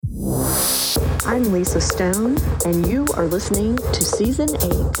I'm Lisa Stone, and you are listening to Season 8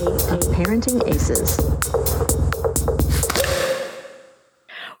 of Parenting Aces.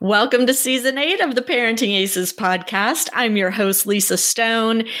 Welcome to Season 8 of the Parenting Aces podcast. I'm your host, Lisa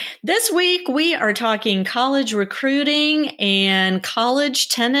Stone. This week, we are talking college recruiting and college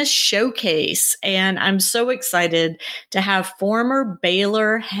tennis showcase. And I'm so excited to have former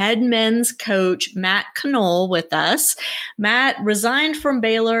Baylor head men's coach, Matt Knoll, with us. Matt resigned from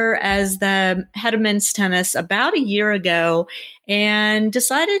Baylor as the head of men's tennis about a year ago and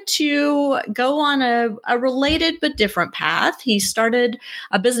decided to go on a related but different path. He started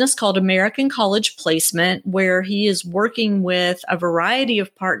a business called American College Placement, where he is working with a variety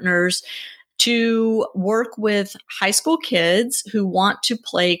of partners to work with high school kids who want to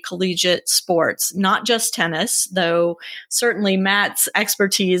play collegiate sports, not just tennis, though certainly Matt's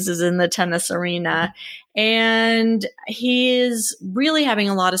expertise is in the tennis arena. And he is really having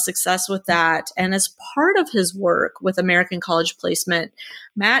a lot of success with that. And as part of his work with American College Placement,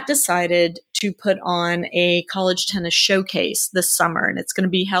 Matt decided to put on a college tennis showcase this summer. And it's going to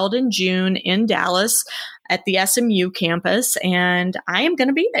be held in June in Dallas at the SMU campus. And I am going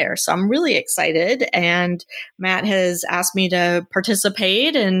to be there. So I'm really excited. And Matt has asked me to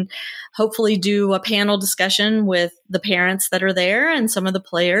participate and hopefully do a panel discussion with the parents that are there and some of the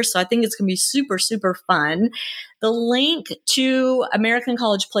players. So I think it's going to be super, super fun. The link to American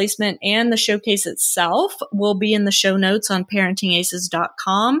College Placement and the showcase itself will be in the show notes on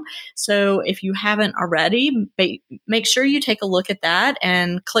parentingaces.com. So if you haven't already, make sure you take a look at that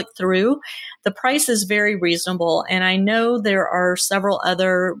and click through. The price is very reasonable. And I know there are several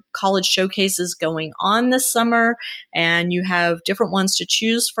other college showcases going on this summer, and you have different ones to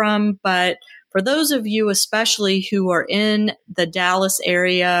choose from. But for those of you, especially who are in the Dallas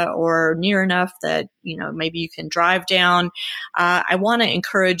area or near enough that, maybe you can drive down, I want to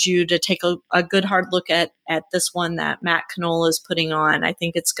encourage you to take a good hard look at this one that Matt Knoll is putting on. I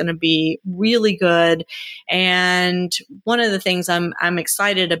think it's going to be really good. And one of the things I'm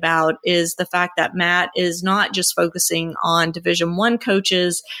excited about is the fact that Matt is not just focusing on Division I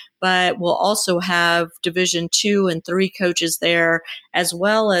coaches, but we'll also have Division II and III coaches there, as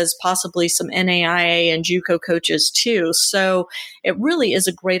well as possibly some NAIA and JUCO coaches too. So it really is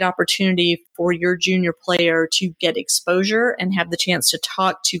a great opportunity for your junior player to get exposure and have the chance to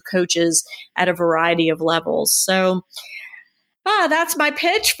talk to coaches at a variety of levels. So that's my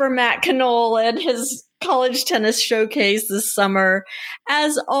pitch for Matt Knoll and his college tennis showcase this summer.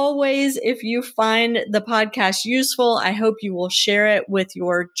 As always, if you find the podcast useful, I hope you will share it with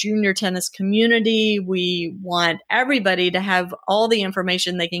your junior tennis community. We want everybody to have all the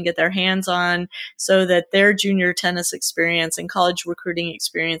information they can get their hands on so that their junior tennis experience and college recruiting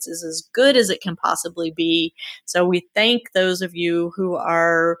experience is as good as it can possibly be. So we thank those of you who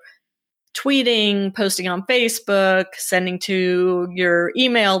are tweeting, posting on Facebook, sending to your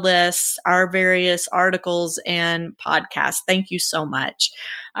email lists, our various articles and podcasts. Thank you so much.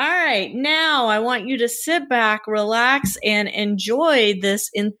 All right. Now I want you to sit back, relax, and enjoy this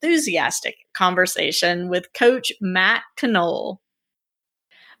enthusiastic conversation with Coach Matt Knoll.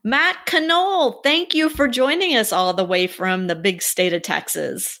 Matt Knoll, thank you for joining us all the way from the big state of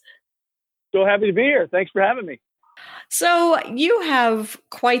Texas. So happy to be here. Thanks for having me. So you have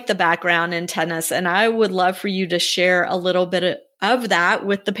quite the background in tennis, and I would love for you to share a little bit of that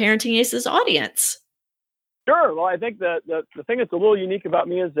with the Parenting Aces audience. Sure. Well, I think the thing that's a little unique about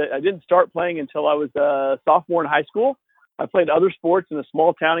me is that I didn't start playing until I was a sophomore in high school. I played other sports in a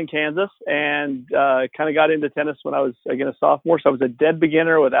small town in Kansas and kind of got into tennis when I was, again, a sophomore. So I was a dead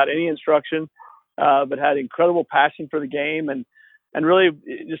beginner without any instruction, but had incredible passion for the game and really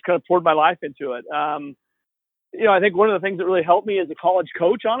just kind of poured my life into it. I think one of the things that really helped me as a college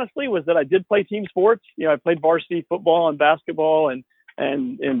coach, honestly, was that I did play team sports. I played varsity football and basketball and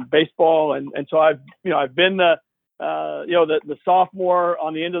baseball. And so I've been the sophomore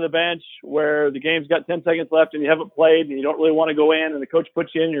on the end of the bench where the game's got 10 seconds left and you haven't played and you don't really want to go in and the coach puts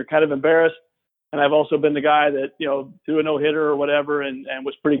you in, you're kind of embarrassed. And I've also been the guy that, threw a no-hitter or whatever and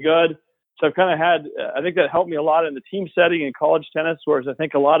was pretty good. So I've kind of I think that helped me a lot in the team setting in college tennis, whereas I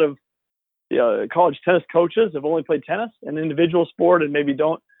think a lot of college tennis coaches have only played tennis, an individual sport, and maybe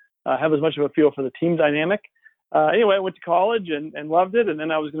don't have as much of a feel for the team dynamic. Anyway, I went to college and loved it. And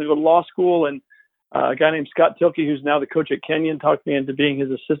then I was going to go to law school. And a guy named Scott Tilke, who's now the coach at Kenyon, talked me into being his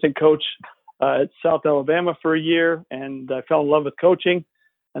assistant coach at South Alabama for a year. And I fell in love with coaching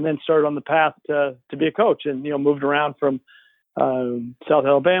and then started on the path to be a coach and, moved around from South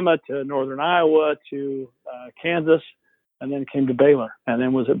Alabama to Northern Iowa to Kansas, and then came to Baylor and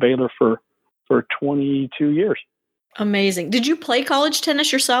then was at Baylor for 22 years. Amazing. Did you play college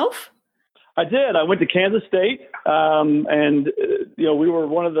tennis yourself? I did. I went to Kansas State, and we were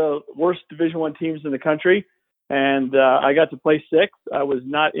one of the worst Division I teams in the country, and I got to play sixth. I was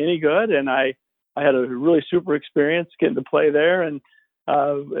not any good, and I had a really super experience getting to play there. And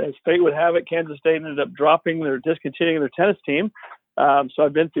as fate would have it, Kansas State ended up discontinuing their tennis team. So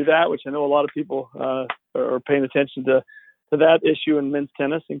I've been through that, which I know a lot of people are paying attention to that issue in men's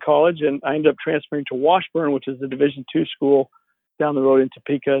tennis in college. And I ended up transferring to Washburn, which is a Division II school down the road in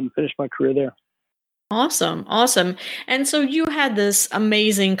Topeka, and finished my career there. Awesome. And so you had this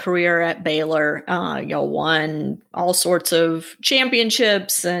amazing career at Baylor. You won all sorts of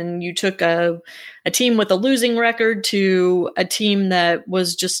championships, and you took a team with a losing record to a team that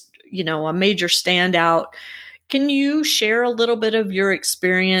was just, a major standout. Can you share a little bit of your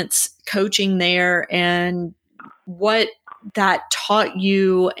experience coaching there and what that taught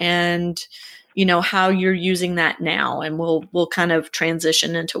you, and how you're using that now? And we'll kind of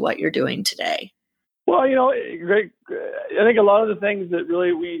transition into what you're doing today. Well, great. I think a lot of the things that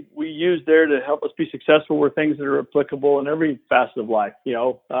really we used there to help us be successful were things that are applicable in every facet of life.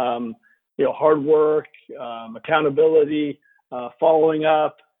 Hard work, accountability, following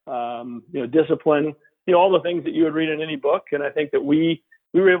up, discipline. All the things that you would read in any book. And I think that we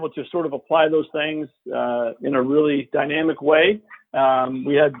were able to sort of apply those things in a really dynamic way.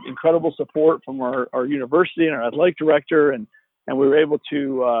 We had incredible support from our university and our athletic director, and we were able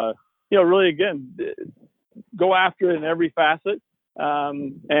to really, again, go after it in every facet.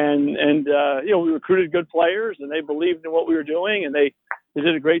 We recruited good players, and they believed in what we were doing, and they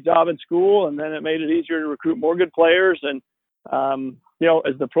did a great job in school, and then it made it easier to recruit more good players. And,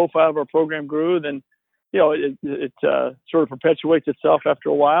 as the profile of our program grew, then, it sort of perpetuates itself after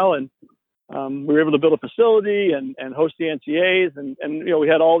a while. And we were able to build a facility and host the NCAAs. And we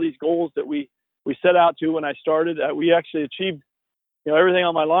had all these goals that we set out to when I started. We actually achieved everything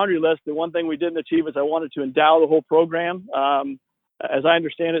on my laundry list. The one thing we didn't achieve is I wanted to endow the whole program. As I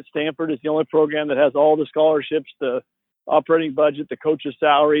understand it, Stanford is the only program that has all the scholarships, the operating budget, the coaches'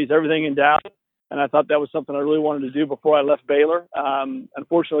 salaries, everything endowed. And I thought that was something I really wanted to do before I left Baylor.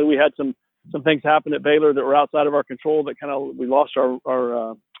 Unfortunately, we had some things happen at Baylor that were outside of our control that we lost our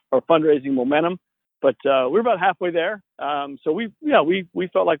fundraising momentum. But we're about halfway there. So we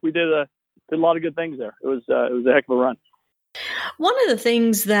felt like we did a lot of good things there. It was a heck of a run. One of the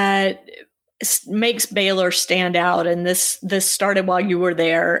things that makes Baylor stand out, and this started while you were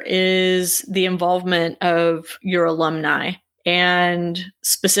there, is the involvement of your alumni, and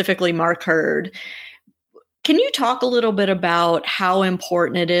specifically Mark Hurd. Can you talk a little bit about how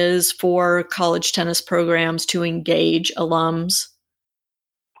important it is for college tennis programs to engage alums?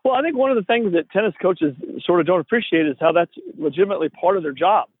 Well, I think one of the things that tennis coaches sort of don't appreciate is how that's legitimately part of their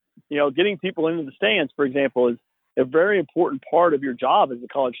job. Getting people into the stands, for example, is a very important part of your job as a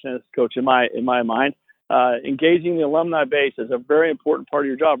college tennis coach, in my mind. Engaging the alumni base is a very important part of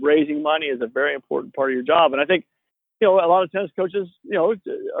your job. Raising money is a very important part of your job. And I think, a lot of tennis coaches, are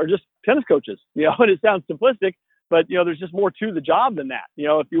just tennis coaches, and it sounds simplistic, but, there's just more to the job than that.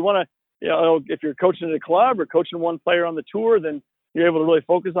 If you want to, if you're coaching at a club or coaching one player on the tour, then you're able to really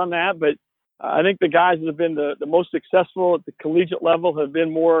focus on that. But I think the guys that have been the most successful at the collegiate level have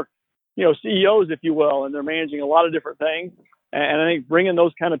been more, CEOs, if you will, and they're managing a lot of different things. And I think bringing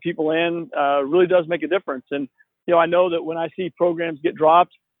those kind of people in really does make a difference. And, I know that when I see programs get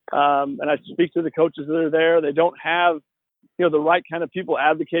dropped, and I speak to the coaches that are there, they don't have, the right kind of people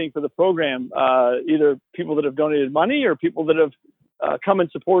advocating for the program, either people that have donated money or people that have come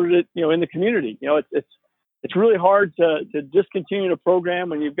and supported it, in the community. It's really hard to discontinue a program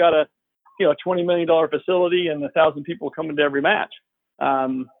when you've got a $20 million facility and 1,000 people coming to every match.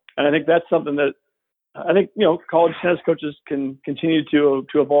 And I think that's something that I think, college tennis coaches can continue to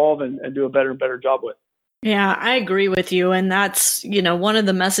evolve and do a better and better job with. Yeah, I agree with you. And that's, one of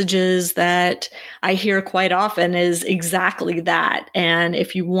the messages that I hear quite often is exactly that. And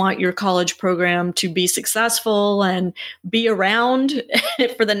if you want your college program to be successful and be around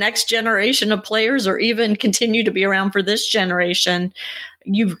for the next generation of players, or even continue to be around for this generation,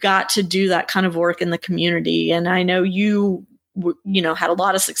 you've got to do that kind of work in the community. And I know you had a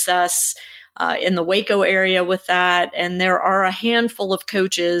lot of success in the Waco area with that. And there are a handful of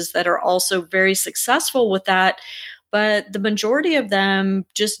coaches that are also very successful with that. But the majority of them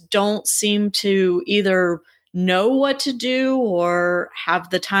just don't seem to either know what to do or have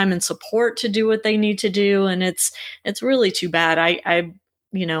the time and support to do what they need to do. And it's really too bad. I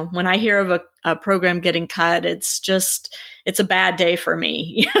when I hear of a program getting cut, it's a bad day for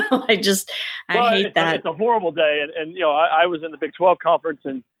me. I hate that. It's a horrible day. And I was in the Big 12 conference,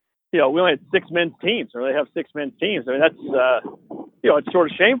 and we only had 6 men's teams, or they have 6 men's teams. I mean, that's, it's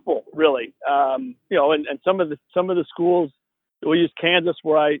sort of shameful, really. And some of the schools, we'll use Kansas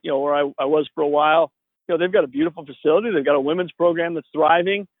where I was for a while. They've got a beautiful facility. They've got a women's program that's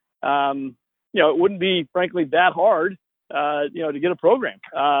thriving. It wouldn't be, frankly, that hard, to get a program.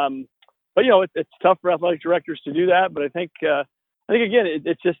 But it's tough for athletic directors to do that. But I think again,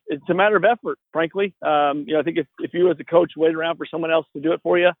 it's a matter of effort, frankly. I think if you as a coach wait around for someone else to do it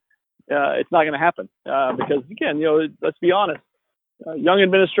for you, it's not going to happen. Because again, let's be honest, young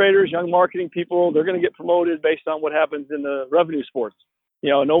administrators, young marketing people, they're going to get promoted based on what happens in the revenue sports.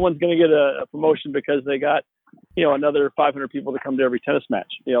 No one's going to get a promotion because they got, another 500 people to come to every tennis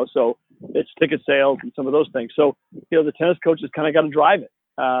match. So it's ticket sales and some of those things. So, the tennis coaches kind of got to drive it.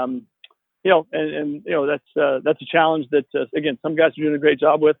 That's a challenge that, again, some guys are doing a great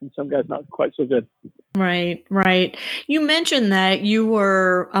job with and some guys not quite so good. Right, right. You mentioned that you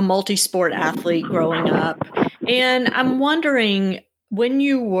were a multi-sport athlete growing up. And I'm wondering, when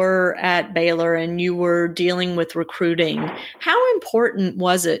you were at Baylor and you were dealing with recruiting, how important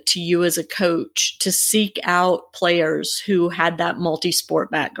was it to you as a coach to seek out players who had that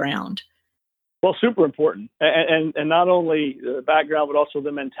multi-sport background? Well, super important. And not only the background, but also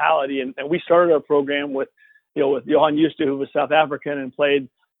the mentality. And we started our program with Johan Juster, who was South African and played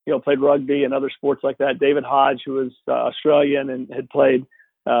rugby and other sports like that. David Hodge, who was Australian and had played,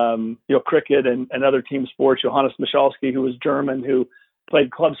 cricket and other team sports. Johannes Michalski, who was German, who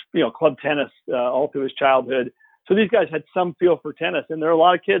played club tennis all through his childhood. So these guys had some feel for tennis. And there are a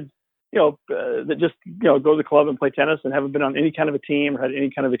lot of kids, that just, go to the club and play tennis and haven't been on any kind of a team or had any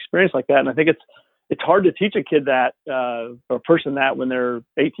kind of experience like that. And I think it's hard to teach a kid that, or a person that when they're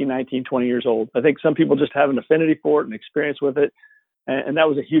 18, 19, 20 years old. I think some people just have an affinity for it and experience with it. And that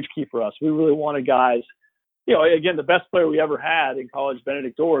was a huge key for us. We really wanted guys, again, the best player we ever had in college,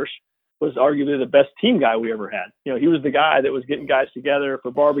 Benedict Dorsch, was arguably the best team guy we ever had. He was the guy that was getting guys together for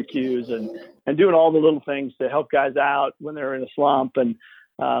barbecues and doing all the little things to help guys out when they're in a slump. And,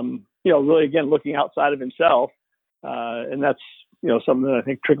 really, again, looking outside of himself. And that's, something that I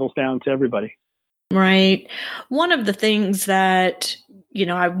think trickles down to everybody. Right. One of the things that,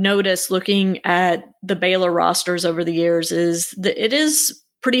 I've noticed looking at the Baylor rosters over the years is that it is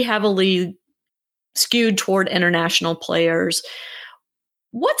pretty heavily skewed toward international players.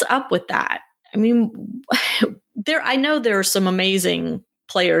 What's up with that? I mean, I know there are some amazing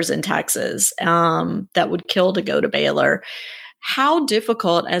players in Texas that would kill to go to Baylor. How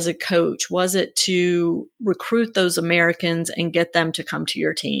difficult as a coach was it to recruit those Americans and get them to come to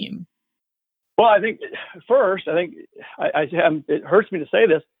your team? Well, I think first, it hurts me to say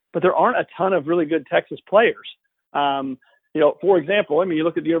this, but there aren't a ton of really good Texas players. For example, you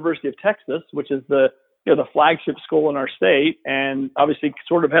look at the University of Texas, which is the flagship school in our state, and obviously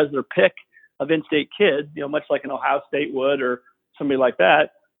sort of has their pick of in-state kids, much like an Ohio State would or somebody like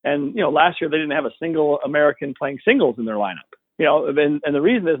that. And, last year they didn't have a single American playing singles in their lineup. And the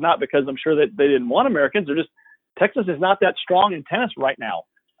reason is not because I'm sure that they didn't want Americans. They're just, Texas is not that strong in tennis right now.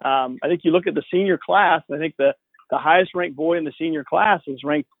 I think you look at the senior class, and I think the highest ranked boy in the senior class is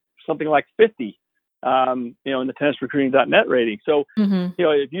ranked something like 50, in the tennisrecruiting.net rating. So,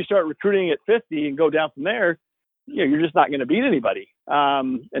 if you start recruiting at 50 and go down from there, you're just not going to beat anybody.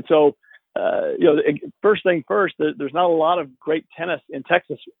 And so, first thing first, there's not a lot of great tennis in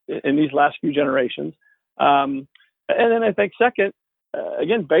Texas in these last few generations. And then I think second,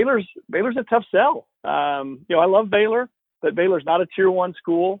 again, Baylor's a tough sell. I love Baylor, but Baylor's not a tier 1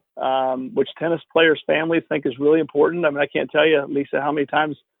 school, which tennis players' families think is really important. I mean, I can't tell you, Lisa, how many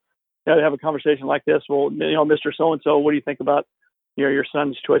times I have a conversation like this. Well, Mr. So-and-so, what do you think about, your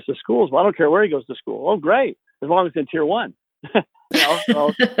son's choice of schools? Well, I don't care where he goes to school. Oh, great. As long as it's in tier 1.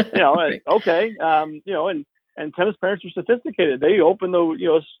 Okay. And tennis parents are sophisticated. They open the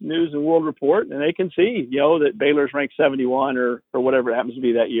U.S. News and World Report and they can see, that Baylor's ranked 71 or whatever it happens to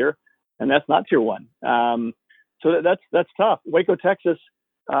be that year. And that's not tier 1. So that's tough. Waco, Texas.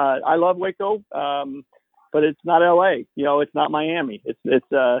 I love Waco. But it's not LA, it's not Miami. It's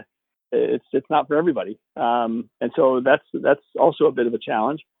not for everybody. And so that's also a bit of a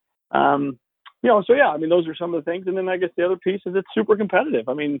challenge. Those are some of the things. And then I guess the other piece is it's super competitive.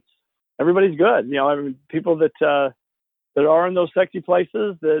 I mean, everybody's good. People that are in those sexy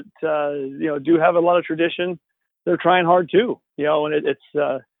places that, do have a lot of tradition, they're trying hard too, and it's,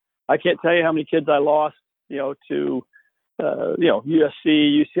 I can't tell you how many kids I lost, to, USC,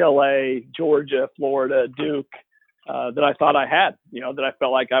 UCLA, Georgia, Florida, Duke, that I thought I had, that I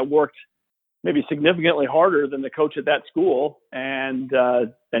felt like I worked maybe significantly harder than the coach at that school and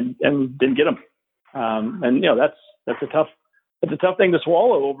didn't get them. That's a it's a tough thing to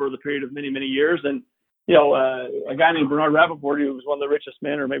swallow over the period of many, many years. And, you know, a guy named Bernard Rappaport, who was one of the richest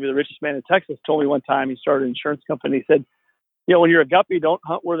men, or maybe the richest man in Texas, told me one time he started an insurance company. He said, you know, when you're a guppy, don't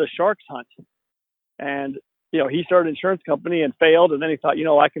hunt where the sharks hunt. And, you know, he started an insurance company and failed. And then he thought, you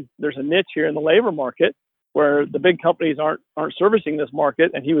know, there's a niche here in the labor market where the big companies aren't servicing this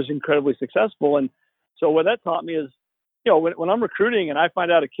market. And he was incredibly successful. And so what that taught me is, you know, when I'm recruiting and I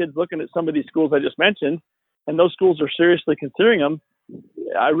find out a kid's looking at some of these schools I just mentioned, and those schools are seriously considering them,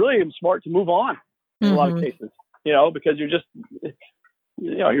 I really am smart to move on in a lot of cases, you know, because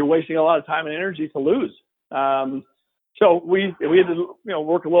you're wasting a lot of time and energy to lose. So we had to, you know,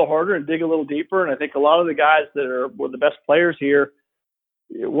 work a little harder and dig a little deeper. And I think a lot of the guys that were the best players here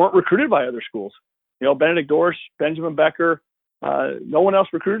weren't recruited by other schools. You know, Benedict Dorsch, Benjamin Becker, no one else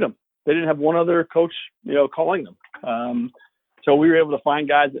recruited them. They didn't have one other coach, you know, calling them. So we were able to find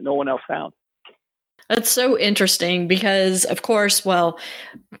guys that no one else found. That's so interesting because, of course, well,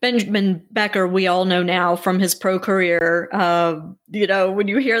 Benjamin Becker, we all know now from his pro career, you know, when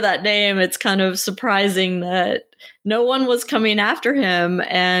you hear that name, it's kind of surprising that no one was coming after him.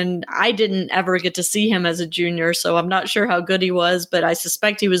 And I didn't ever get to see him as a junior, so I'm not sure how good he was, but I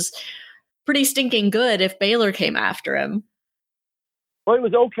suspect he was pretty stinking good if Baylor came after him. Well, he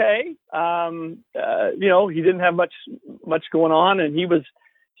was okay. You know, he didn't have much going on, and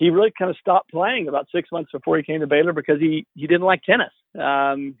he really kind of stopped playing about 6 months before he came to Baylor because he didn't like tennis.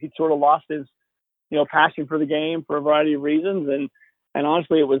 He'd sort of lost his, you know, passion for the game for a variety of reasons. And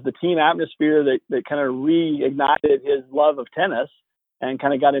honestly, it was the team atmosphere that kind of reignited his love of tennis and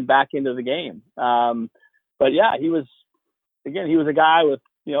kind of got him back into the game. But yeah, he was a guy with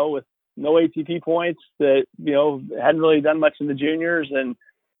no ATP points that, you know, hadn't really done much in the juniors and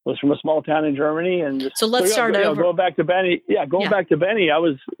was from a small town in Germany. And so let's start over. Going back to Benny. Yeah. Back to Benny, I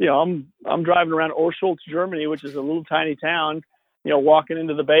was, you know, I'm driving around Orscholz, Germany, which is a little tiny town, you know, walking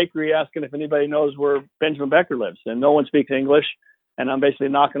into the bakery, asking if anybody knows where Benjamin Becker lives, and no one speaks English. And I'm basically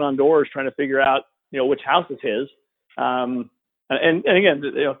knocking on doors trying to figure out, you know, which house is his. And again,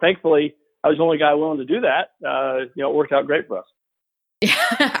 you know, thankfully I was the only guy willing to do that. You know, it worked out great for us.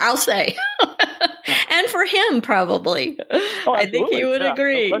 I'll say. And for him, probably. Oh, I think he would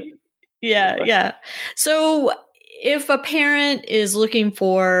agree. No yeah. So if a parent is looking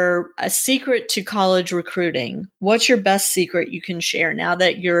for a secret to college recruiting, what's your best secret you can share now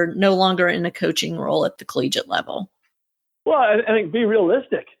that you're no longer in a coaching role at the collegiate level? Well, I think be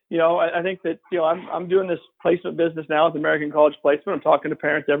realistic. You know, I think that, you know, I'm doing this placement business now with American College Placement. I'm talking to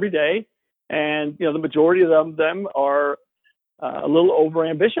parents every day, and, you know, the majority of them are a little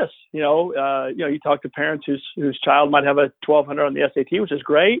overambitious. You know, you talk to parents whose child might have a 1200 on the SAT, which is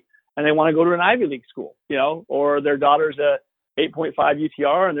great, and they want to go to an Ivy League school, you know, or their daughter's a 8.5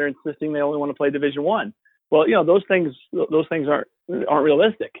 UTR and they're insisting they only want to play Division I. Well, you know, those things aren't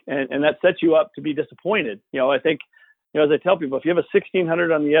realistic, and that sets you up to be disappointed. You know, I think, you know, as I tell people, if you have a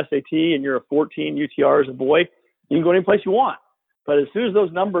 1600 on the SAT and you're a 14 UTR as a boy, you can go any place you want. But as soon as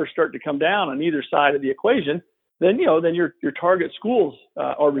those numbers start to come down on either side of the equation, then your target schools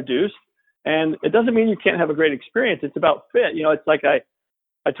are reduced. And it doesn't mean you can't have a great experience. It's about fit. You know, it's like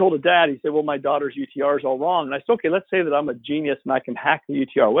I told a dad, he said, well, my daughter's UTR is all wrong. And I said, okay, let's say that I'm a genius and I can hack the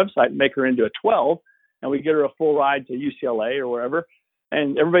UTR website and make her into a 12, and we get her a full ride to UCLA or wherever,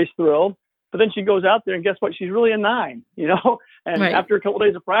 and everybody's thrilled. But then she goes out there and guess what? She's really a 9, you know? And right. After a couple of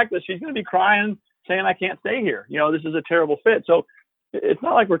days of practice, she's going to be crying, saying, I can't stay here. You know, this is a terrible fit. So it's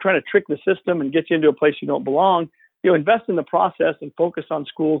not like we're trying to trick the system and get you into a place you don't belong. You know, invest in the process and focus on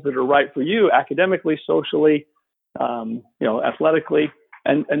schools that are right for you academically, socially, you know, athletically.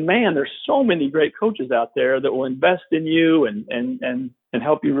 And man, there's so many great coaches out there that will invest in you and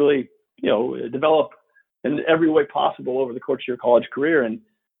help you really, you know, develop in every way possible over the course of your college career. And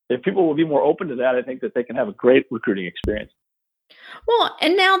if people will be more open to that, I think that they can have a great recruiting experience. Well,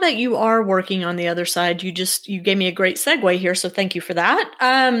 and now that you are working on the other side, you gave me a great segue here, so thank you for that.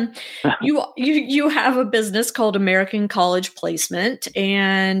 You have a business called American College Placement,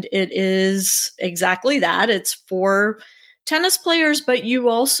 and it is exactly that. It's for tennis players, but you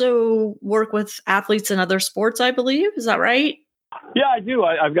also work with athletes in other sports, I believe. Is that right? Yeah, I do.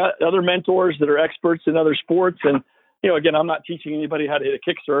 I've got other mentors that are experts in other sports, and you know, again, I'm not teaching anybody how to hit a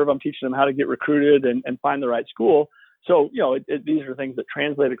kick serve. I'm teaching them how to get recruited and find the right school. So, you know, these are things that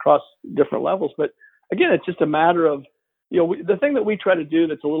translate across different levels. But again, it's just a matter of, you know, the thing that we try to do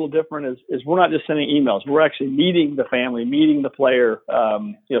that's a little different is we're not just sending emails. We're actually meeting the family, meeting the player,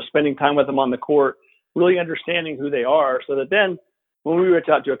 you know, spending time with them on the court, really understanding who they are, so that then when we reach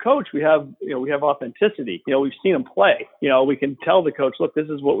out to a coach, we have authenticity. You know, we've seen them play. You know, we can tell the coach, look, this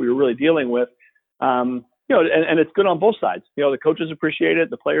is what we were really dealing with. and it's good on both sides. The coaches appreciate it,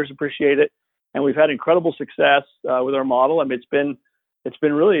 the players appreciate it, and we've had incredible success with our model. I mean, it's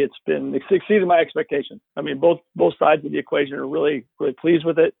exceeded my expectations. I mean, both sides of the equation are really, really pleased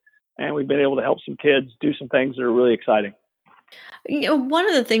with it, and we've been able to help some kids do some things that are really exciting. One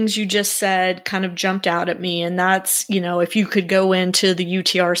of the things you just said kind of jumped out at me, and that's, if you could go into the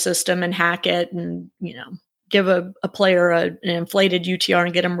UTR system and hack it and, give a player an inflated UTR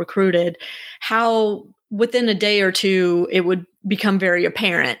and get them recruited, how within a day or two, it would become very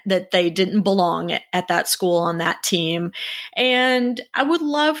apparent that they didn't belong at that school on that team. And I would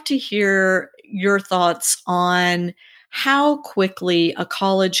love to hear your thoughts on how quickly a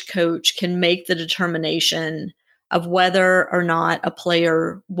college coach can make the determination of whether or not a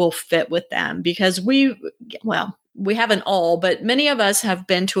player will fit with them. Because we haven't all, but many of us have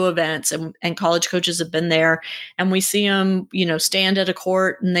been to events and college coaches have been there, and we see them, stand at a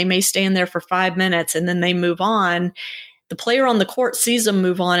court and they may stand there for 5 minutes and then they move on. The player on the court sees them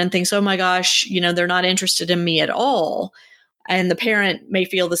move on and thinks, oh my gosh, they're not interested in me at all. And the parent may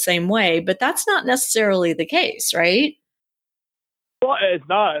feel the same way, but that's not necessarily the case, right? Well, it's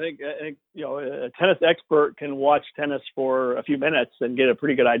not. I think a tennis expert can watch tennis for a few minutes and get a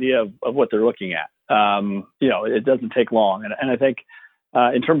pretty good idea of what they're looking at. It doesn't take long, and I think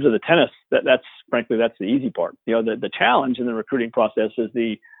in terms of the tennis, that's the easy part. The challenge in the recruiting process is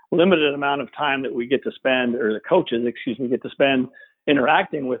the limited amount of time that we get to spend, or the coaches, get to spend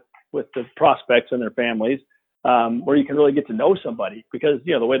interacting with the prospects and their families, where you can really get to know somebody. Because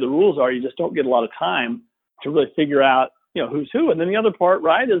the way the rules are, you just don't get a lot of time to really figure out who's who. And then the other part,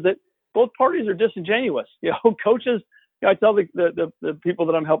 right, is that both parties are disingenuous. Coaches, I tell the people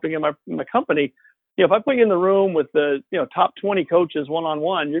that I'm helping in my company, if I put you in the room with the top 20 coaches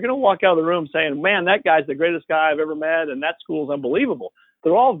one-on-one, you're going to walk out of the room saying, man, that guy's the greatest guy I've ever met, and that school's unbelievable.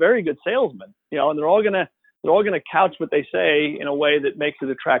 They're all very good salesmen, and they're all going to couch what they say in a way that makes it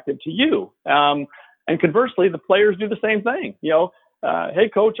attractive to you. And conversely, the players do the same thing. Hey,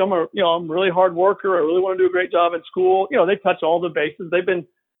 coach, I'm a really hard worker. I really want to do a great job at school. They touch all the bases. They've been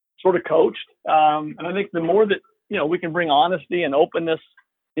sort of coached. And I think the more that, we can bring honesty and openness,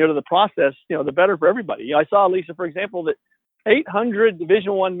 to the process, the better for everybody. I saw, Lisa, for example, that 800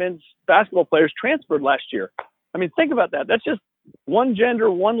 Division I men's basketball players transferred last year. I mean, think about that. That's just one gender,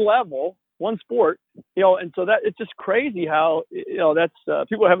 one level, one sport, and so that it's just crazy how, that's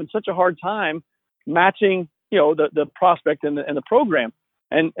people are having such a hard time matching, the prospect and the program.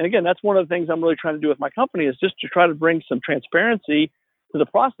 And again, that's one of the things I'm really trying to do with my company, is just to try to bring some transparency to the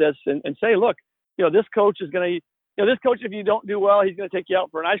process and say, look, this coach is going to, this coach, if you don't do well, he's going to take you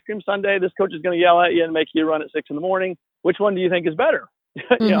out for an ice cream sundae. This coach is going to yell at you and make you run at 6 a.m. Which one do you think is better?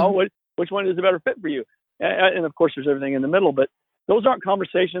 Mm-hmm. Which one is a better fit for you? And of course, there's everything in the middle, but those aren't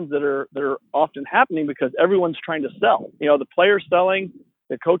conversations that are often happening because everyone's trying to sell. The player's selling,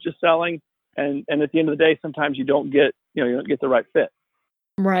 the coach is selling, and at the end of the day, sometimes you don't get the right fit.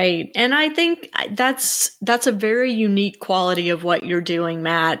 Right. And I think that's a very unique quality of what you're doing,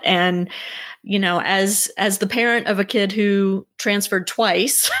 Matt. And, as the parent of a kid who transferred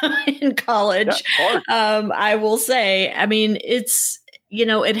twice in college, I will say, I mean, it's,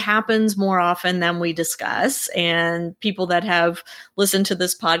 it happens more often than we discuss. And people that have listened to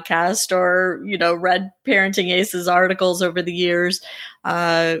this podcast or, read Parenting Aces articles over the years,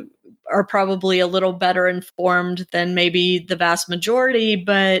 are probably a little better informed than maybe the vast majority,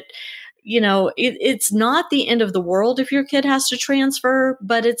 but it's not the end of the world if your kid has to transfer,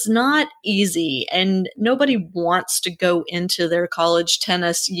 but it's not easy. And nobody wants to go into their college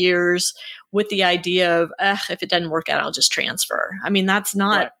tennis years with the idea of, if it doesn't work out, I'll just transfer. I mean, that's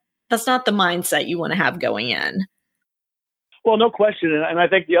not the mindset you want to have going in. Well, no question. And I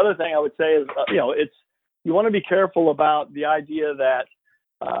think the other thing I would say is, you want to be careful about the idea that,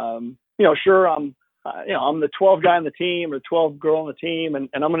 sure, I'm the 12th guy on the team or 12th girl on the team, and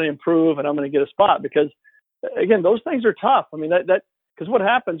I'm going to improve and I'm going to get a spot, because again, those things are tough. I mean, because what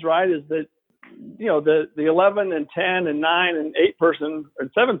happens, right, is that, the 11 and 10 and 9 and 8 person and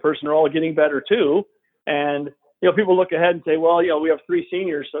 7 person are all getting better too. And, people look ahead and say, well, we have 3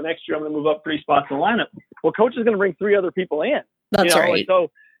 seniors, so next year I'm going to move up 3 spots in the lineup. Well, coach is going to bring 3 other people in. That's right.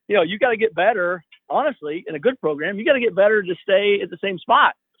 So, you got to get better, honestly, in a good program. You got to get better to stay at the same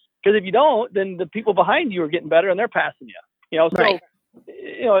spot. Because if you don't, then the people behind you are getting better and they're passing you. So right.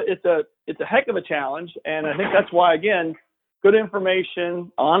 It's a heck of a challenge, and I think that's why, again, good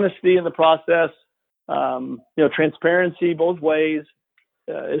information, honesty in the process, transparency both ways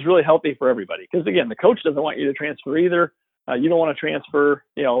is really healthy for everybody. Because again, the coach doesn't want you to transfer either. You don't want to transfer.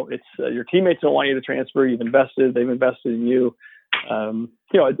 It's your teammates don't want you to transfer. They've invested in you.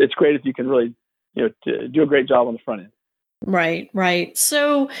 It's great if you can really to do a great job on the front end. Right, right.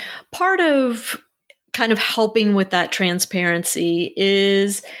 So part of kind of helping with that transparency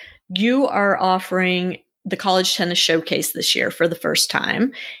is you are offering the College Tennis Showcase this year for the first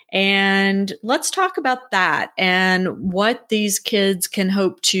time. And let's talk about that and what these kids can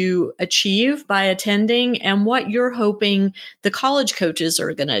hope to achieve by attending and what you're hoping the college coaches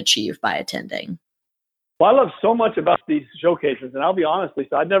are going to achieve by attending. Well, I love so much about these showcases, and I'll be honest,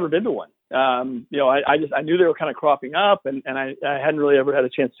 Lisa, I'd never been to one. I knew they were kind of cropping up, and I hadn't really ever had a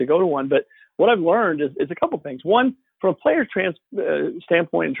chance to go to one. But what I've learned is a couple things. One, from a player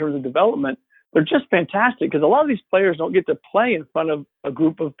standpoint in terms of development, they're just fantastic because a lot of these players don't get to play in front of a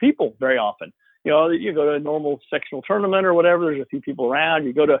group of people very often. You go to a normal sectional tournament or whatever, there's a few people around.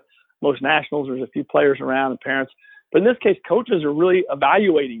 You go to most nationals, there's a few players around and parents. But in this case, coaches are really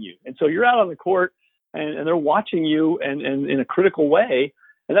evaluating you. And so you're out on the court and they're watching you and in a critical way.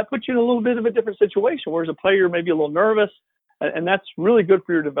 And that puts you in a little bit of a different situation, whereas a player may be a little nervous, and that's really good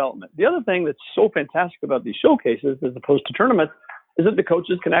for your development. The other thing that's so fantastic about these showcases, as opposed to tournaments, is that the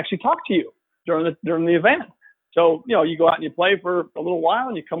coaches can actually talk to you during the event. So, you go out and you play for a little while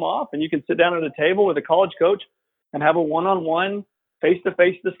and you come off and you can sit down at a table with a college coach and have a one-on-one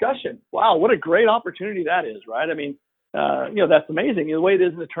face-to-face discussion. Wow, what a great opportunity that is, right? I mean, that's amazing. The way it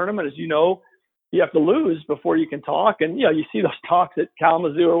is in the tournament is, you have to lose before you can talk. And, you see those talks at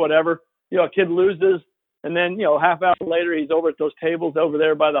Kalamazoo or whatever, a kid loses and then, half hour later, he's over at those tables over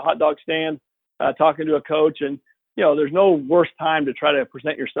there by the hot dog stand, talking to a coach. And, there's no worse time to try to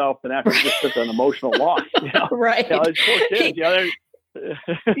present yourself than after just such an emotional loss. Right. These poor kids,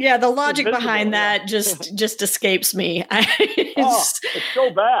 yeah, the logic behind that just escapes me. It's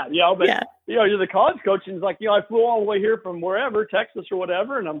so bad, but you're the college coach and it's like, I flew all the way here from wherever, Texas or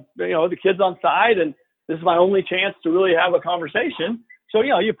whatever, and I'm, the kid's on side and this is my only chance to really have a conversation. So,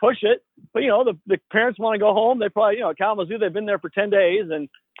 you push it, but the parents want to go home. They probably, at Kalamazoo, they've been there for 10 days and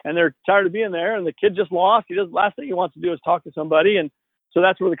they're tired of being there and the kid just lost. Last thing he wants to do is talk to somebody. And so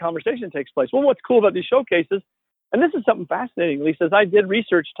that's where the conversation takes place. Well, what's cool about these showcases, and this is something fascinating, Lisa, as I did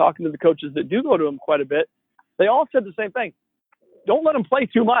research talking to the coaches that do go to them quite a bit, they all said the same thing. Don't let them play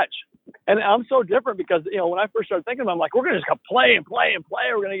too much. And I'm so different because, when I first started thinking about it, I'm like, we're going to just go play and play and play.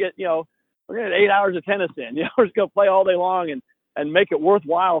 We're going to get, we're going to get 8 hours of tennis in. We're just going to play all day long and make it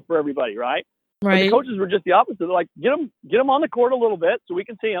worthwhile for everybody, right? Right. But the coaches were just the opposite. They're like, get them on the court a little bit so we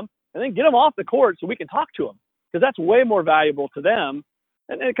can see them, and then get them off the court so we can talk to them, because that's way more valuable to them.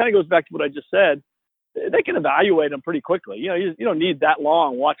 And it kind of goes back to what I just said. They can evaluate them pretty quickly. You don't need that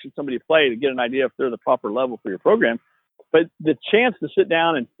long watching somebody play to get an idea if they're the proper level for your program. But the chance to sit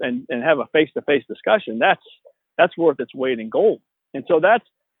down and have a face-to-face discussion, that's worth its weight in gold. And so that's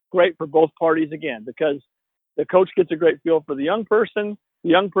great for both parties, again, because the coach gets a great feel for the young person. The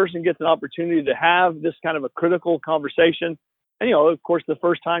young person gets an opportunity to have this kind of a critical conversation. And, of course, the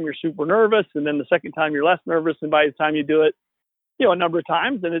first time you're super nervous, and then the second time you're less nervous. And by the time you do it, a number of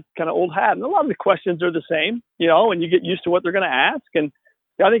times, and it's kind of old hat. And a lot of the questions are the same, and you get used to what they're going to ask. And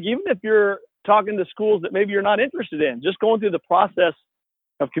I think even if you're talking to schools that maybe you're not interested in, just going through the process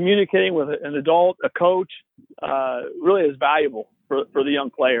of communicating with an adult, a coach, really is valuable for the young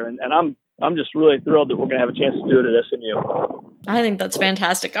player. And I'm just really thrilled that we're going to have a chance to do it at SMU. I think that's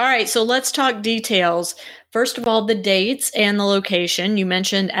fantastic. All right, so let's talk details. First of all, the dates and the location. You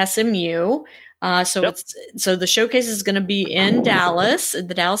mentioned SMU. So the showcase is going to be in Dallas,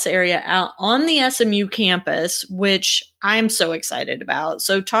 the Dallas area, out on the SMU campus, which I'm so excited about.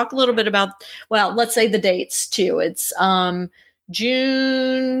 So talk a little bit about, well, let's say the dates too. It's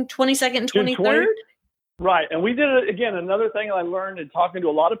June 22nd and 23rd. Right. And we did it again. Another thing I learned in talking to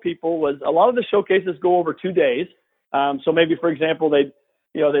a lot of people was a lot of the showcases go over 2 days. So maybe, for example, they'd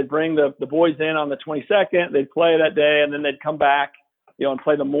bring the boys in on the 22nd, they'd play that day, and then they'd come back, and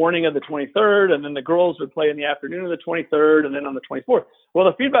play the morning of the 23rd, and then the girls would play in the afternoon of the 23rd, and then on the 24th. Well,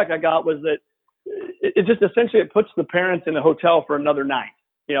 the feedback I got was that it just essentially it puts the parents in a hotel for another night.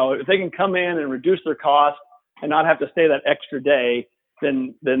 If they can come in and reduce their cost and not have to stay that extra day,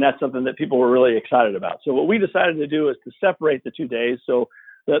 then that's something that people were really excited about. So what we decided to do is to separate the 2 days. So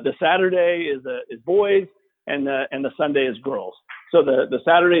the Saturday is boys, and the Sunday is girls. So the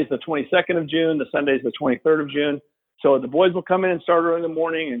Saturday is the 22nd of June, the Sunday is the 23rd of June. So the boys will come in and start early in the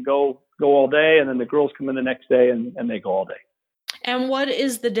morning and go all day, and then the girls come in the next day and they go all day. And what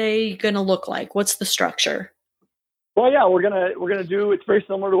is the day going to look like? What's the structure? Well, yeah, we're gonna do. It's very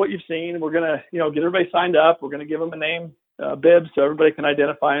similar to what you've seen. We're gonna get everybody signed up. We're gonna give them a name bib so everybody can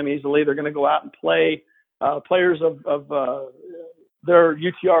identify them easily. They're gonna go out and play players of their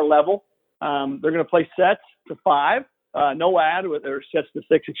UTR level. They're gonna play sets to 5. no ad, or sets to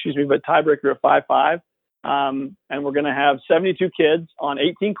 6, but tiebreaker at 5-5. And we're going to have 72 kids on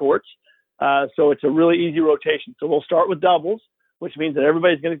 18 courts. So it's a really easy rotation. So we'll start with doubles, which means that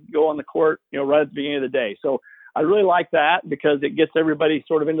everybody's going to go on the court, right at the beginning of the day. So I really like that because it gets everybody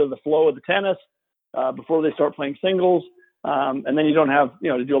sort of into the flow of the tennis before they start playing singles. And then you don't have,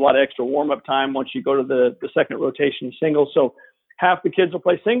 to do a lot of extra warm-up time once you go to the second rotation singles. So half the kids will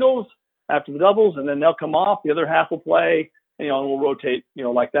play singles after the doubles, and then they'll come off. The other half will play, and we'll rotate,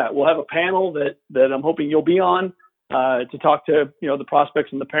 like that. We'll have a panel that I'm hoping you'll be on to talk to, the prospects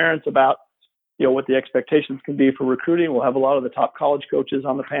and the parents about, what the expectations can be for recruiting. We'll have a lot of the top college coaches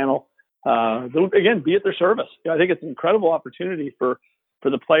on the panel. They'll, again, be at their service. I think it's an incredible opportunity for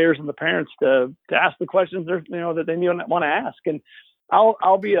the players and the parents to ask the questions that they want to ask. And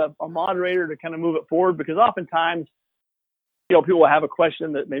I'll be a moderator to kind of move it forward, because oftentimes, people will have a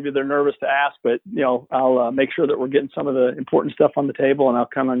question that maybe they're nervous to ask, but, I'll make sure that we're getting some of the important stuff on the table, and I'll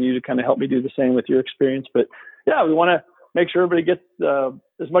count on you to kind of help me do the same with your experience. But yeah, we want to make sure everybody gets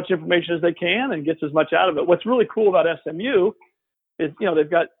as much information as they can and gets as much out of it. What's really cool about SMU is,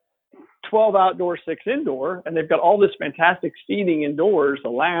 they've got 12 outdoor, 6 indoor, and they've got all this fantastic seating indoors, the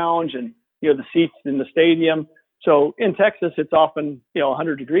lounge and, the seats in the stadium. So in Texas, it's often,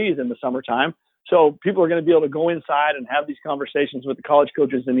 100 degrees in the summertime. So people are going to be able to go inside and have these conversations with the college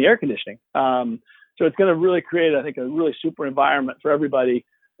coaches in the air conditioning. So it's going to really create, I think, a really super environment for everybody,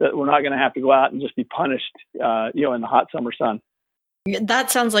 that we're not going to have to go out and just be punished, in the hot summer sun.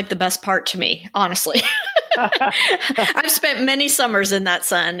 That sounds like the best part to me, honestly. I've spent many summers in that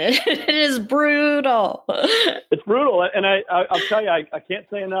sun. It is brutal. It's brutal. And I'll tell you, I can't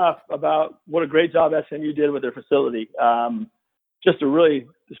say enough about what a great job SMU did with their facility. Just a really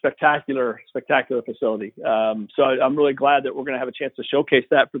spectacular facility. So I'm really glad that we're going to have a chance to showcase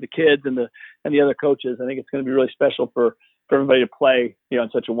that for the kids and the other coaches. I think it's going to be really special for everybody to play, in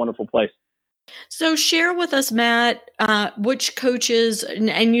such a wonderful place. So share with us, Matt, which coaches,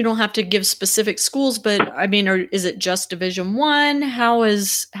 and you don't have to give specific schools, but I mean, is it just Division I? How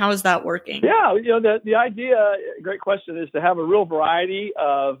is that working? Yeah, the idea, great question, is to have a real variety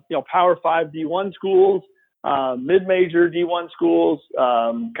of, Power 5 D1 schools, mid-major D1 schools,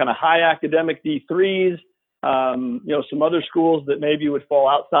 kind of high academic D3s, some other schools that maybe would fall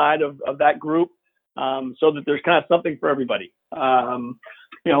outside of that group, so that there's kind of something for everybody. And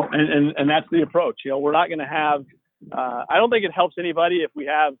that's the approach. We're not going to have, I don't think it helps anybody if we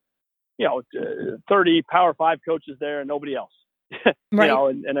have, 30 Power 5 coaches there and nobody else. Right.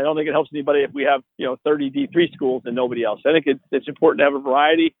 And I don't think it helps anybody if we have, 30 D3 schools and nobody else. I think it's important to have a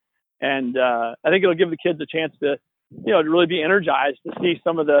variety. And I think it'll give the kids a chance to, to really be energized to see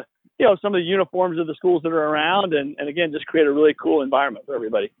some of the uniforms of the schools that are around, and again, just create a really cool environment for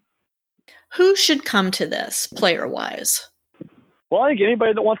everybody. Who should come to this player-wise? Well, I think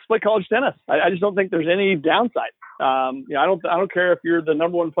anybody that wants to play college tennis. I just don't think there's any downside. I don't care if you're the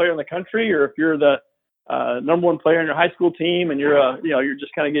number one player in the country, or if you're the number one player in your high school team and you're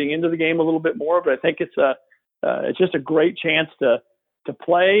just kind of getting into the game a little bit more. But I think it's just a great chance to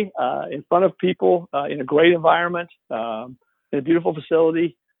play in front of people in a great environment, in a beautiful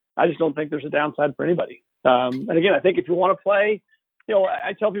facility. I just don't think there's a downside for anybody. And again, I think if you want to play,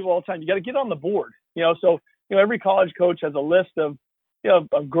 I tell people all the time, you got to get on the board. Every college coach has a list of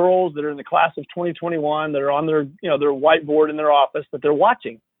girls that are in the class of 2021 that are on their whiteboard in their office that they're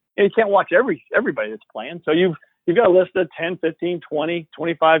watching. And you can't watch everybody that's playing. So you've got a list of 10, 15, 20,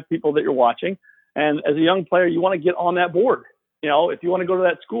 25 people that you're watching. And as a young player, you want to get on that board. If you want to go to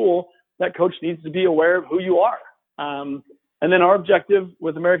that school, that coach needs to be aware of who you are. And then our objective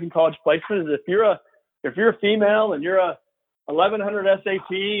with American College Placement is if you're a female and you're a 1100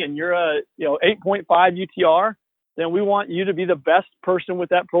 SAT and you're a 8.5 UTR, then we want you to be the best person with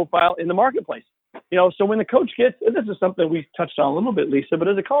that profile in the marketplace. So when the coach gets, and this is something we touched on a little bit, Lisa, but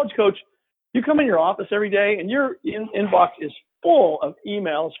as a college coach, you come in your office every day and your inbox is full of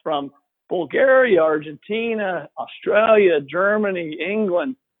emails from Bulgaria, Argentina, Australia, Germany,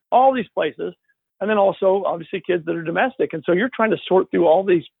 England, all these places. And then also obviously kids that are domestic. And so you're trying to sort through all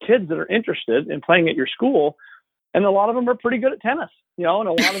these kids that are interested in playing at your school. And a lot of them are pretty good at tennis, and a lot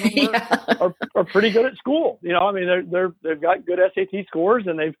of them are pretty good at school. They've got good SAT scores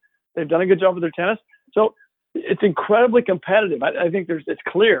and they've done a good job with their tennis. So it's incredibly competitive. I think it's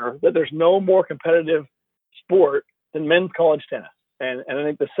clear that there's no more competitive sport than men's college tennis. And I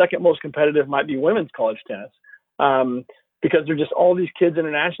think the second most competitive might be women's college tennis, because there's just all these kids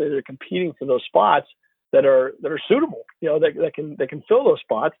internationally that are competing for those spots that are suitable, that can fill those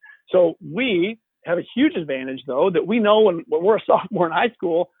spots. So we have a huge advantage, though, that we know when we're a sophomore in high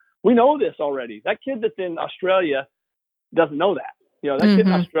school, we know this already. That kid that's in Australia doesn't know that. That kid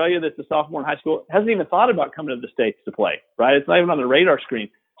in Australia that's a sophomore in high school hasn't even thought about coming to the States to play, right? It's not even on the radar screen.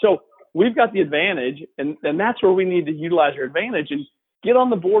 So we've got the advantage, and that's where we need to utilize our advantage and get on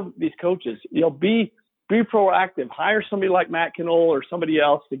the board with these coaches. Be proactive. Hire somebody like Matt Knoll or somebody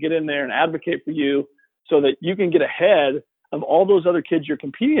else to get in there and advocate for you so that you can get ahead of all those other kids you're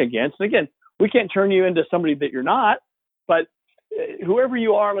competing against. And again, we can't turn you into somebody that you're not, but whoever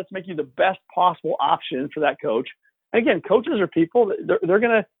you are, let's make you the best possible option for that coach. And again, coaches are people. They're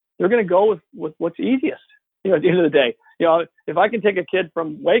gonna go with what's easiest. At the end of the day, if I can take a kid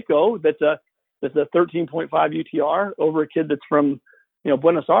from Waco that's a 13.5 UTR over a kid that's from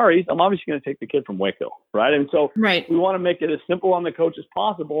Buenos Aires, I'm obviously going to take the kid from Waco, right? And so we want to make it as simple on the coach as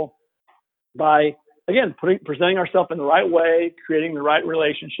possible by, again, presenting ourselves in the right way, creating the right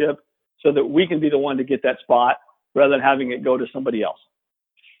relationship so that we can be the one to get that spot rather than having it go to somebody else.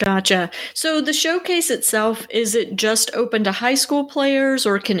 Gotcha. So the showcase itself, is it just open to high school players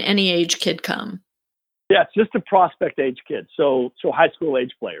or can any age kid come? Yeah, it's just a prospect age kid. So high school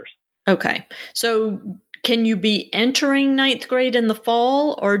age players. Okay. So can you be entering ninth grade in the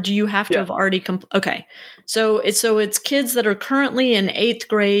fall, or do you have to have already okay. So it's kids that are currently in 8th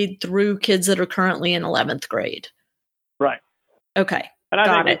grade through kids that are currently in 11th grade. Right. Okay. And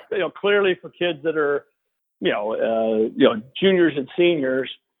I think clearly for kids that are, juniors and seniors,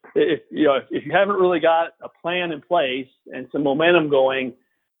 if you haven't really got a plan in place and some momentum going,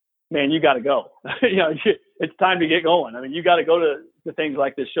 man, you got to go. It's time to get going. I mean, you got to go to things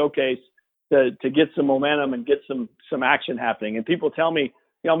like this showcase to get some momentum and get some action happening. And people tell me,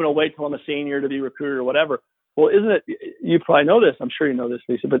 I'm going to wait till I'm a senior to be recruited or whatever. Well, isn't it? You probably know this. I'm sure you know this,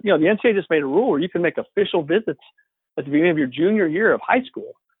 Lisa. But the NCAA just made a rule where you can make official visits at the beginning of your junior year of high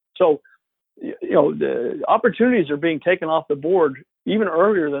school. So, the opportunities are being taken off the board even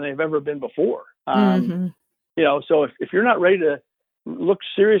earlier than they've ever been before. So if you're not ready to look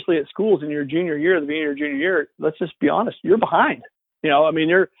seriously at schools in your junior year, the beginning of your junior year, let's just be honest, you're behind. You're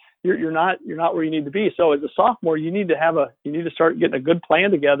not where you need to be. So as a sophomore, you need to start getting a good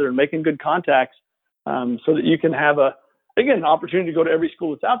plan together and making good contacts, so that you can have an opportunity to go to every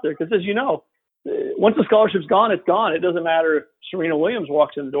school that's out there. Because as you know, once the scholarship's gone, it's gone. It doesn't matter if Serena Williams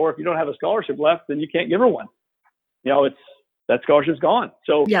walks in the door. If you don't have a scholarship left, then you can't give her one. That scholarship's gone.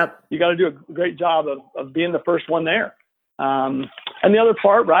 So you got to do a great job of being the first one there. And the other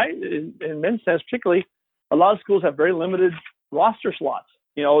part, right, in men's tennis particularly, a lot of schools have very limited roster slots.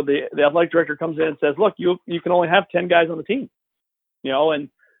 The athletic director comes in and says, look, you can only have 10 guys on the team. And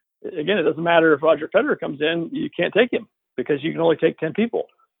again, it doesn't matter if Roger Federer comes in, you can't take him because you can only take 10 people.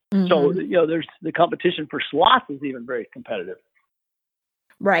 So, there's the competition for slots is even very competitive.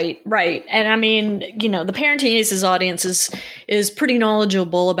 Right. And I mean, the Parenting Aces audience is pretty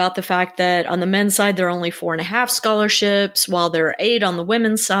knowledgeable about the fact that on the men's side, there are only 4.5 scholarships, while there are 8 on the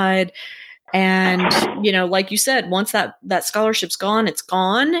women's side. And, like you said, once that scholarship's gone, it's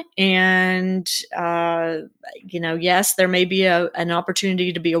gone. And, yes, there may be an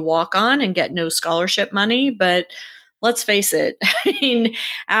opportunity to be a walk-on and get no scholarship money, but let's face it. I mean,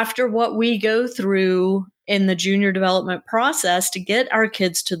 after what we go through in the junior development process to get our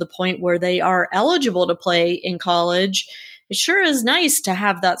kids to the point where they are eligible to play in college, it sure is nice to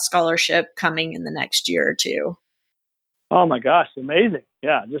have that scholarship coming in the next year or two. Oh my gosh, amazing!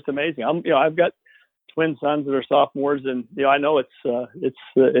 Yeah, just amazing. I've got twin sons that are sophomores, and I know it's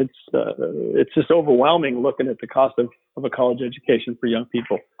just overwhelming looking at the cost of a college education for young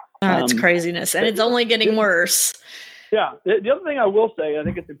people. It's craziness, and it's only getting worse. Yeah. The other thing I will say, I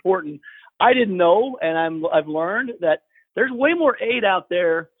think it's important. I didn't know, and I've learned that there's way more aid out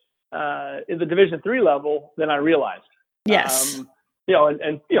there in the Division III level than I realized. Yes.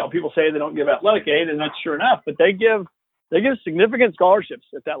 People say they don't give athletic aid, and that's sure enough, but they give significant scholarships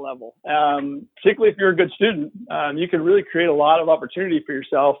at that level. Particularly if you're a good student, you can really create a lot of opportunity for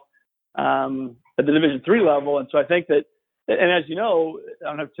yourself at the Division III level. And so I think that, and as you know, I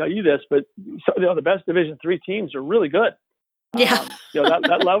don't have to tell you this, but the best Division III teams are really good. Yeah.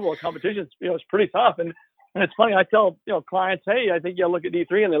 That level of competition, is pretty tough. And it's funny. I tell clients, hey, I think you look at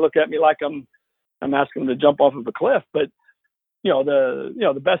D3, and they look at me like I'm asking them to jump off of a cliff. But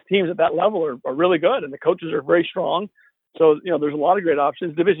the best teams at that level are really good, and the coaches are very strong. So there's a lot of great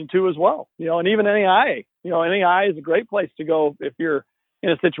options. Division II as well. And even NAIA. NAIA is a great place to go if you're in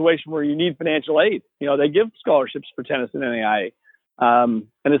a situation where you need financial aid. They give scholarships for tennis in NAIA, and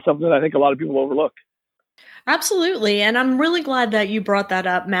it's something that I think a lot of people overlook. Absolutely. And I'm really glad that you brought that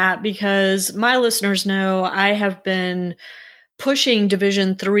up, Matt, because my listeners know I have been pushing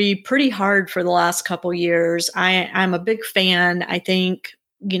Division III pretty hard for the last couple years. I'm a big fan. I think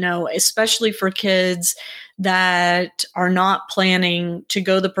especially for kids that are not planning to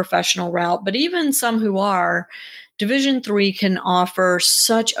go the professional route, but even some who are, Division III can offer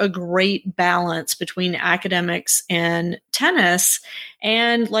such a great balance between academics and tennis.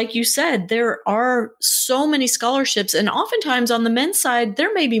 And like you said, there are so many scholarships. And oftentimes on the men's side,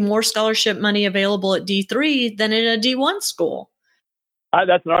 there may be more scholarship money available at D3 than in a D1 school.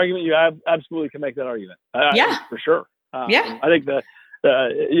 That's an argument. You absolutely can make that argument. Yeah. For sure. Yeah. I think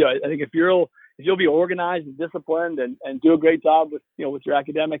I think if you'll be organized and disciplined and do a great job with your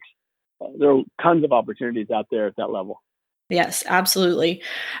academics, there are tons of opportunities out there at that level. Yes, absolutely.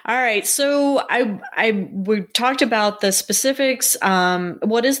 All right. So we talked about the specifics.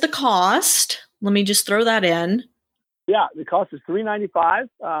 What is the cost? Let me just throw that in. Yeah, the cost is $395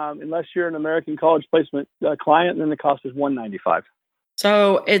 unless you're an American College Placement client, and then the cost is $195.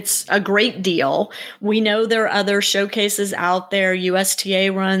 So it's a great deal. We know there are other showcases out there.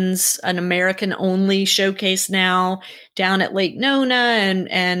 USTA runs an American-only showcase now down at Lake Nona,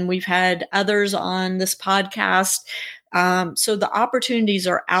 and we've had others on this podcast. So the opportunities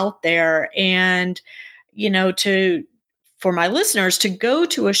are out there. And, for my listeners to go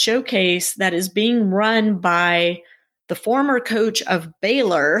to a showcase that is being run by the former coach of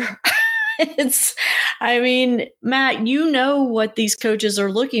Baylor, Matt, what these coaches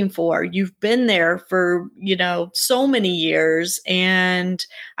are looking for. You've been there for, so many years. And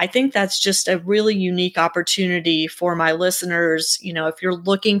I think that's just a really unique opportunity for my listeners. If you're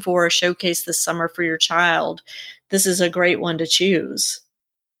looking for a showcase this summer for your child, this is a great one to choose.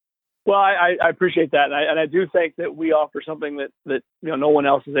 Well, I appreciate that. And I do think that we offer something that no one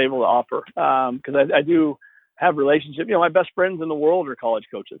else is able to offer. Because I do have relationships. My best friends in the world are college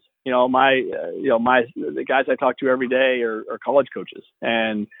coaches. The guys I talk to every day are college coaches,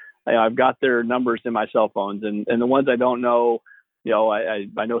 and I've got their numbers in my cell phones. And the ones I don't know,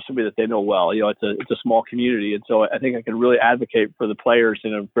 I know somebody that they know well. It's a small community, and so I think I can really advocate for the players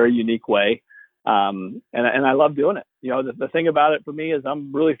in a very unique way. And I love doing it. The thing about it for me is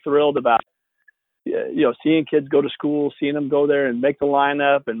I'm really thrilled about seeing kids go to school, seeing them go there and make the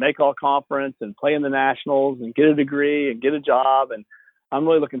lineup and make all conference and play in the nationals and get a degree and get a job. And I'm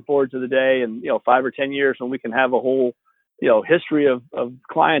really looking forward to the day and 5 or 10 years when we can have a whole history of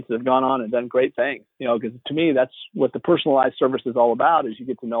clients that have gone on and done great things. Because to me, that's what the personalized service is all about, is you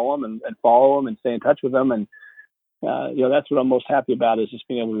get to know them and follow them and stay in touch with them. And that's what I'm most happy about, is just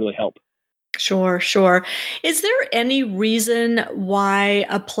being able to really help. Sure. Is there any reason why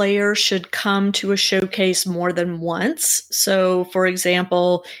a player should come to a showcase more than once? So, for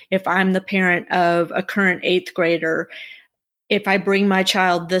example, if I'm the parent of a current 8th grader, if I bring my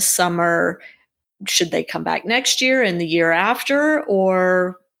child this summer, should they come back next year and the year after?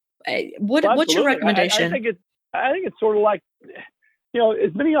 Or what's your recommendation? I think it's sort of like,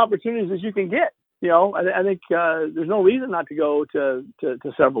 as many opportunities as you can get. I think there's no reason not to go to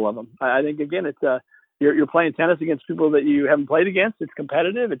several of them. I think, again, it's you're playing tennis against people that you haven't played against. It's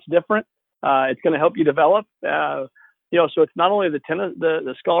competitive. It's different. It's going to help you develop. So it's not only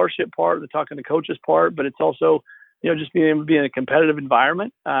the scholarship part, the talking to coaches part, but it's also, just being able to be in a competitive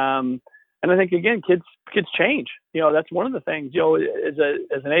environment. And I think, again, kids change. That's one of the things. As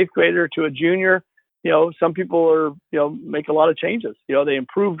an 8th grader to a junior, some people make a lot of changes. They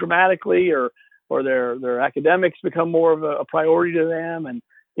improve dramatically, or their academics become more of a priority to them, and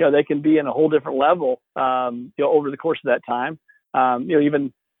they can be in a whole different level over the course of that time.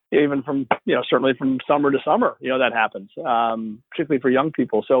 Even from certainly from summer to summer, that happens, particularly for young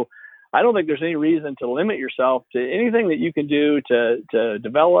people. So I don't think there's any reason to limit yourself to anything that you can do to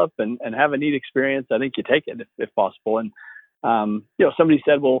develop and have a neat experience. I think you take it if possible. And somebody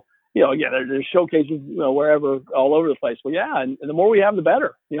said, well, there's showcases wherever, all over the place. Well, yeah, and the more we have, the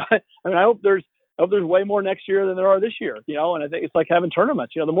better. I hope there's way more next year than there are this year. And I think it's like having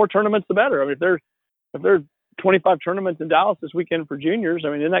tournaments. The more tournaments, the better. I mean, if there's 25 tournaments in Dallas this weekend for juniors,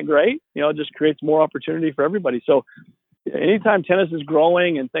 isn't that great? It just creates more opportunity for everybody. So anytime tennis is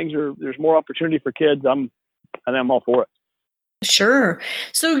growing and there's more opportunity for kids, I'm all for it. Sure.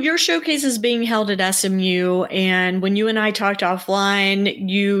 So your showcase is being held at SMU, and when you and I talked offline,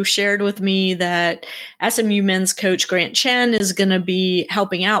 you shared with me that SMU men's coach Grant Chen is going to be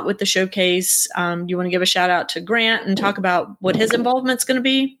helping out with the showcase. You want to give a shout out to Grant and talk about what his involvement's going to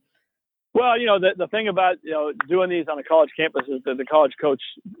be? Well, the thing about doing these on a college campus is that the college coach,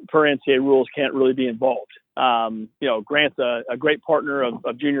 per NCAA rules, can't really be involved. Grant's a great partner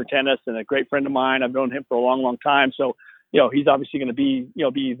of junior tennis and a great friend of mine. I've known him for a long, long time. So he's obviously going to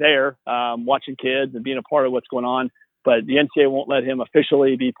be there, watching kids and being a part of what's going on. But the NCAA won't let him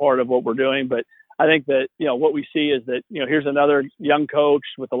officially be part of what we're doing. But I think that, what we see is that, here's another young coach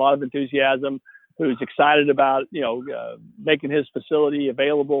with a lot of enthusiasm who's excited about, making his facility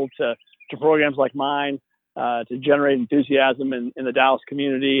available to programs like mine, to generate enthusiasm in the Dallas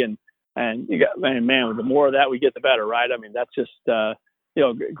community. And man, the more of that we get, the better, right? I mean, that's just,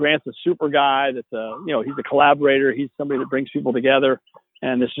 Grant's a super guy. That's he's a collaborator. He's somebody that brings people together.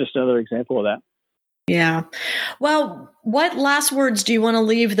 And this is just another example of that. Yeah. Well, what last words do you want to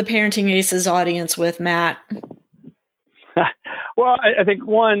leave the Parenting Aces audience with, Matt? Well, I think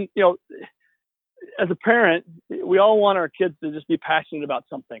one, as a parent, we all want our kids to just be passionate about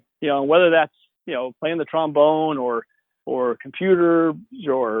something, whether that's, playing the trombone or computers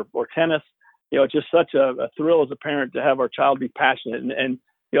or tennis. It's just such a thrill as a parent to have our child be passionate. And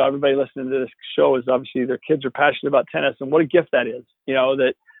everybody listening to this show is obviously their kids are passionate about tennis, and what a gift that is,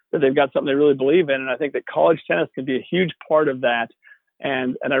 that they've got something they really believe in. And I think that college tennis can be a huge part of that.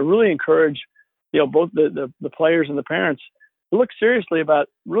 And I really encourage, both the players and the parents to look seriously about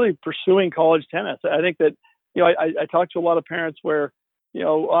really pursuing college tennis. I think that, I talk to a lot of parents where,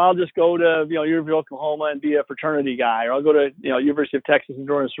 I'll just go to, University of Oklahoma and be a fraternity guy, or I'll go to, University of Texas and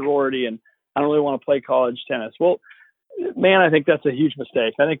join a sorority, and I don't really want to play college tennis. Well, man, I think that's a huge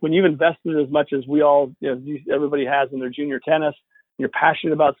mistake. I think when you've invested as much as we all, everybody has in their junior tennis, you're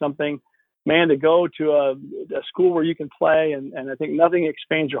passionate about something, man, to go to a school where you can play. And I think nothing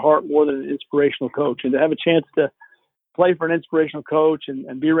expands your heart more than an inspirational coach. And to have a chance to play for an inspirational coach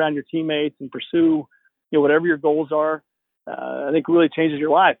and be around your teammates and pursue, whatever your goals are, I think really changes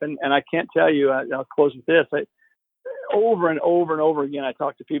your life. And I can't tell you, I'll close with this. Over and over and over again, I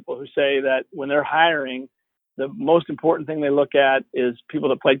talk to people who say that when they're hiring, the most important thing they look at is people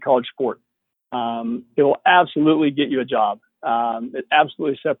that played college sport. It will absolutely get you a job. It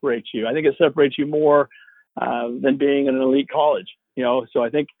absolutely separates you. I think it separates you more than being in an elite college. So I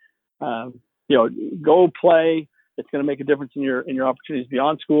think go play. It's going to make a difference in your opportunities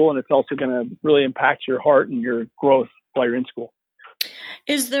beyond school, and it's also going to really impact your heart and your growth while you're in school.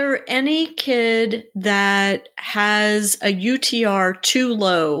 Is there any kid that has a UTR too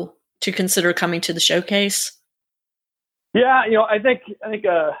low to consider coming to the showcase? Yeah, I think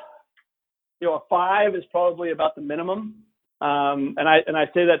a 5 is probably about the minimum. And I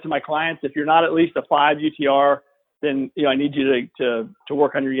say that to my clients. If you're not at least a 5 UTR, then I need you to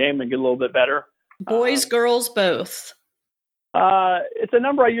work on your game and get a little bit better. Boys, girls, both. It's a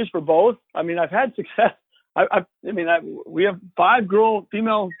number I use for both. I mean, I've had success. We have 5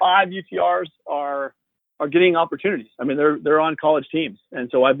 female 5 UTRs are getting opportunities. I mean, they're on college teams, and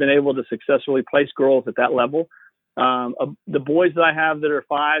so I've been able to successfully place girls at that level. The boys that I have that are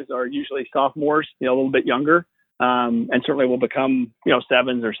 5s are usually sophomores, a little bit younger, and certainly will become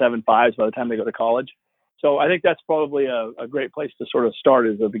 7s or 7.5s by the time they go to college. So I think that's probably a great place to sort of start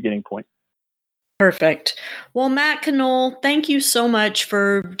as a beginning point. Perfect. Well, Matt Knoll, thank you so much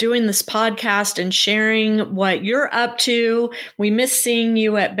for doing this podcast and sharing what you're up to. We miss seeing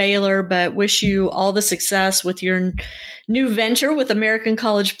you at Baylor, but wish you all the success with your new venture with American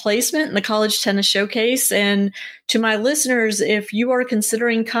College Placement and the College Tennis Showcase. And to my listeners, if you are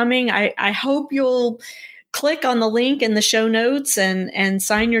considering coming, I hope you'll click on the link in the show notes and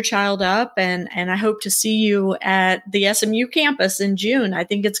sign your child up. And I hope to see you at the SMU campus in June. I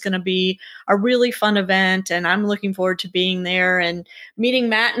think it's going to be a really fun event, and I'm looking forward to being there and meeting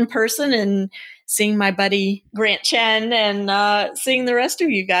Matt in person and seeing my buddy Grant Chen and seeing the rest of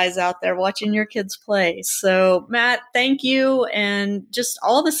you guys out there watching your kids play. So Matt, thank you, and just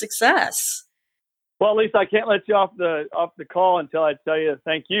all the success. Well, Lisa, I can't let you off the call until I tell you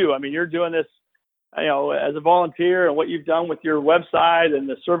thank you. I mean, you're doing this, as a volunteer, and what you've done with your website and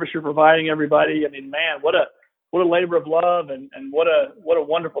the service you're providing everybody. I mean, man, what a labor of love, and what a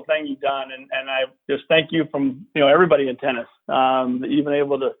wonderful thing you've done. And I just thank you from, everybody in tennis, that you've been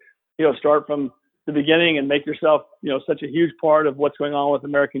able to, start from the beginning and make yourself, such a huge part of what's going on with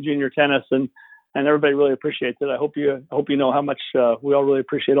American junior tennis. And everybody really appreciates it. I hope you know how much we all really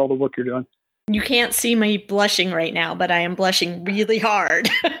appreciate all the work you're doing. You can't see me blushing right now, but I am blushing really hard.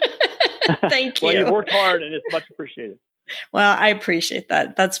 Thank you. Well, you've worked hard, and it's much appreciated. Well, I appreciate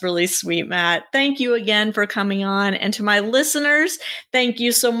that. That's really sweet, Matt. Thank you again for coming on. And to my listeners, thank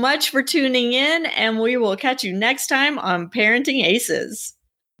you so much for tuning in, and we will catch you next time on Parenting Aces.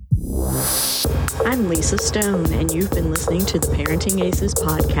 I'm Lisa Stone, and you've been listening to the Parenting Aces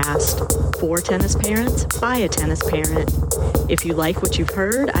podcast. For tennis parents, by a tennis parent. If you like what you've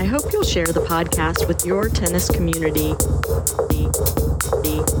heard, I hope you'll share the podcast with your tennis community.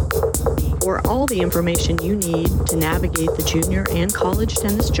 For all the information you need to navigate the junior and college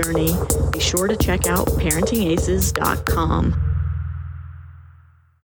tennis journey, be sure to check out parentingaces.com.